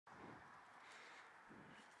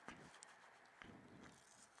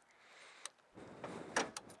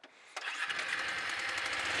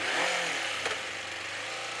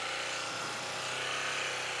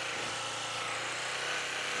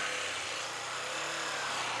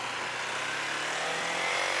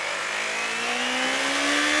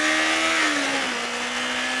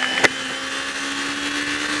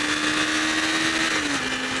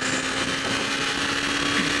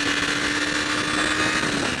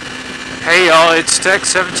Hey y'all, it's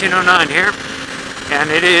Tech1709 here,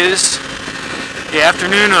 and it is the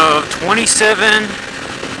afternoon of 27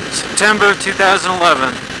 September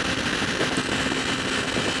 2011.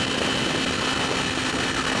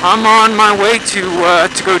 I'm on my way to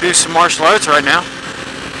go do some martial arts right now,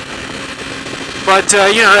 but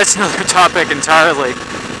you know, that's another topic entirely.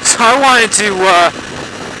 So I wanted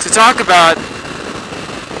to talk about,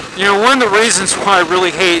 you know, one of the reasons I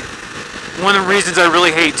really hate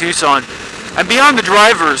Tucson. And beyond the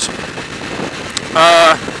drivers,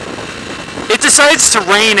 it decides to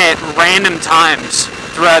rain at random times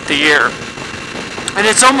throughout the year. And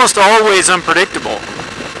it's almost always unpredictable.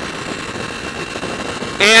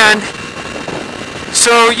 And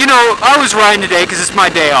so, you know, I was riding today because it's my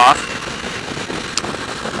day off.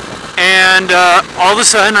 And all of a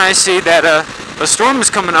sudden I see that a storm is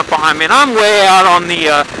coming up behind me. And I'm way out on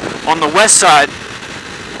the west side,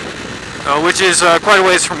 which is quite a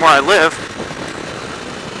ways from where I live.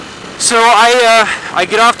 So I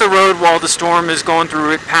get off the road while the storm is going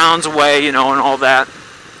through it, pounds away, you know, and all that.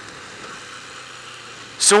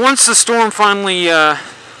 So once the storm finally,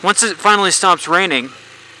 once it finally stops raining,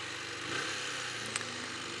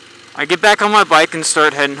 I get back on my bike and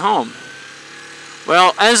start heading home.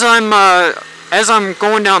 Well, as I'm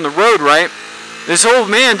going down the road, right, this old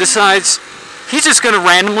man decides he's just going to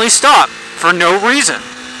randomly stop for no reason.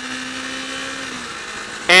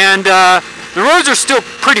 And the roads are still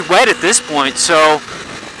pretty wet at this point, so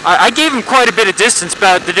I gave him quite a bit of distance,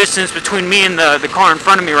 about the distance between me and the car in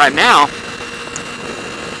front of me right now.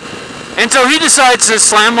 And so he decides to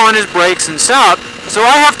slam on his brakes and stop, so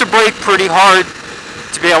I have to brake pretty hard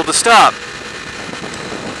to be able to stop.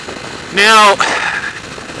 Now,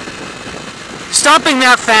 stopping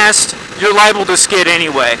that fast, you're liable to skid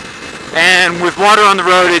anyway. And with water on the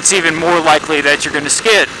road, it's even more likely that you're going to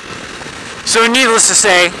skid. So needless to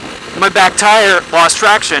say, my back tire lost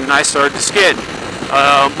traction and I started to skid.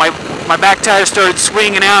 My back tire started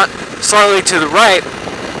swinging out slightly to the right,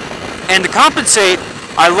 and to compensate,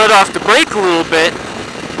 I let off the brake a little bit,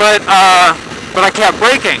 but I kept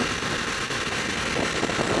braking.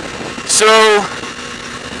 So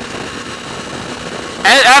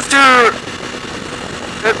after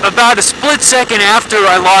about a split second after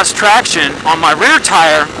I lost traction on my rear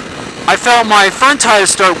tire, I felt my front tires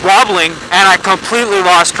start wobbling and I completely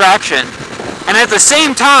lost traction. And at the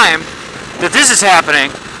same time that this is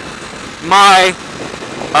happening, my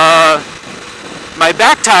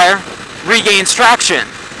back tire regains traction.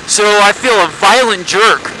 So I feel a violent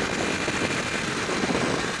jerk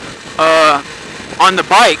on the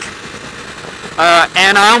bike,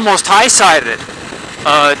 and I almost high-sided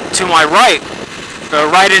to my right,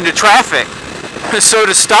 right into traffic. So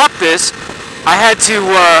to stop this, I had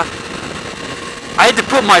to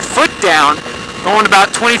put my foot down, going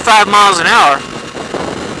about 25 miles an hour,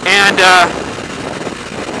 and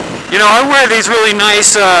you know, I wear these really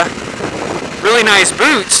nice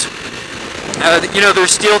boots. You know, they're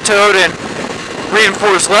steel-toed and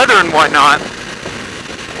reinforced leather and whatnot.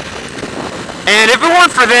 And if it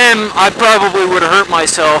weren't for them, I probably would have hurt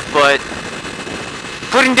myself. But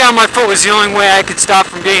putting down my foot was the only way I could stop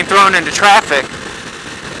from getting thrown into traffic.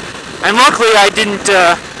 And luckily, I didn't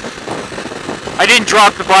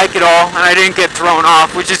drop the bike at all, and I didn't get thrown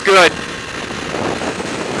off, which is good.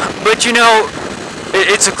 But you know,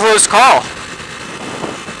 it's a close call,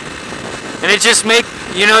 and it just made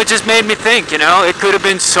me think. You know, it could have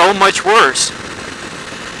been so much worse.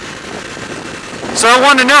 So I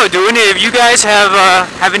want to know: do any of you guys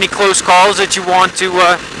have any close calls that you want to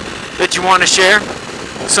share?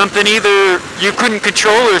 Something either you couldn't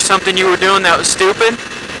control or something you were doing that was stupid?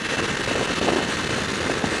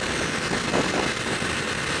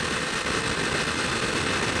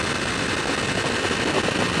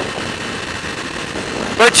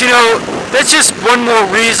 But you know, that's just one more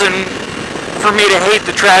reason for me to hate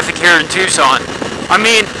the traffic here in Tucson. I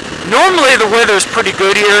mean, normally the weather's pretty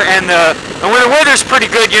good here, and when the weather's pretty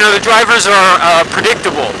good, you know, the drivers are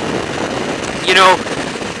predictable. You know,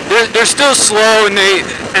 they're still slow and they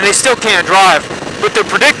still can't drive, but they're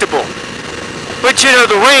predictable. But you know,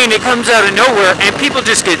 the rain, it comes out of nowhere, and people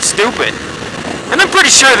just get stupid. And I'm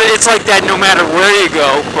pretty sure that it's like that no matter where you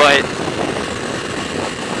go, but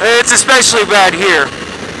it's especially bad here.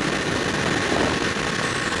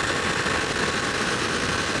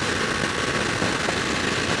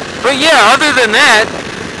 But yeah, other than that,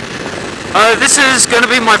 this is going to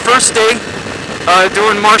be my first day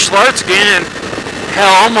doing martial arts again in,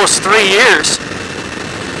 hell, almost 3 years.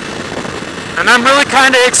 And I'm really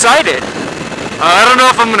kind of excited. I don't know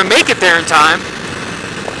if I'm going to make it there in time,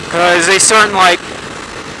 because they start in like,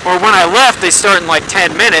 or when I left, they start in like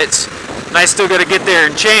 10 minutes. and I still got to get there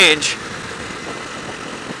and change.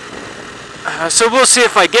 So we'll see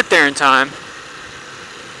if I get there in time,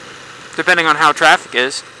 depending on how traffic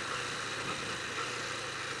is.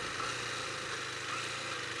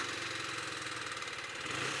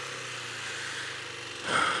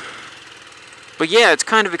 But yeah, it's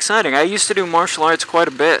kind of exciting. I used to do martial arts quite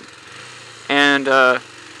a bit, and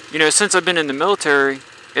you know, since I've been in the military,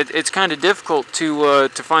 it's kind of difficult to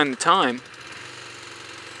find the time.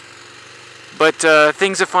 But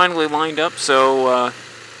things have finally lined up, so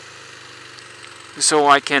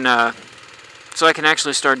I can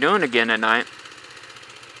actually start doing it again at night.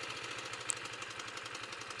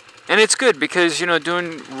 And it's good because, you know,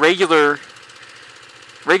 doing regular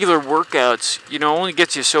workouts, you know, only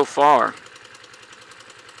gets you so far.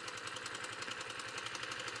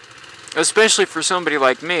 Especially for somebody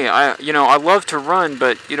like me. I love to run,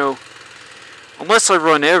 but, you know, unless I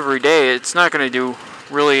run every day, it's not going to do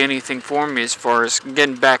really anything for me as far as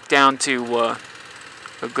getting back down to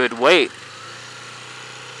a good weight.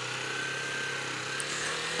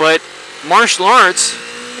 But martial arts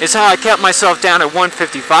is how I kept myself down at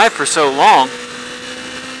 155 for so long.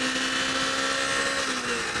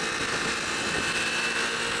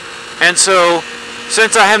 And so,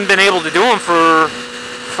 since I haven't been able to do them for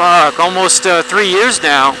almost 3 years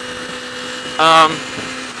now,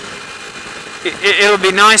 it'll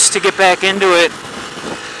be nice to get back into it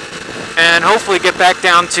and hopefully get back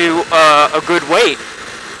down to a good weight.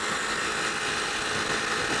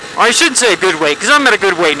 Or I shouldn't say a good weight, because I'm at a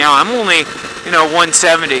good weight now. I'm only, you know,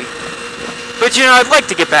 170. But, you know, I'd like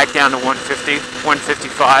to get back down to 150,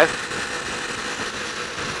 155.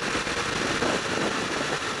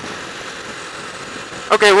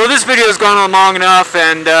 Okay, well, this video has gone on long enough,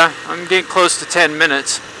 and I'm getting close to 10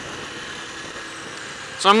 minutes.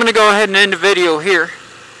 So I'm going to go ahead and end the video here.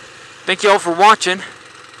 Thank you all for watching.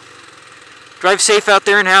 Drive safe out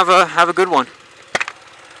there and have a good one.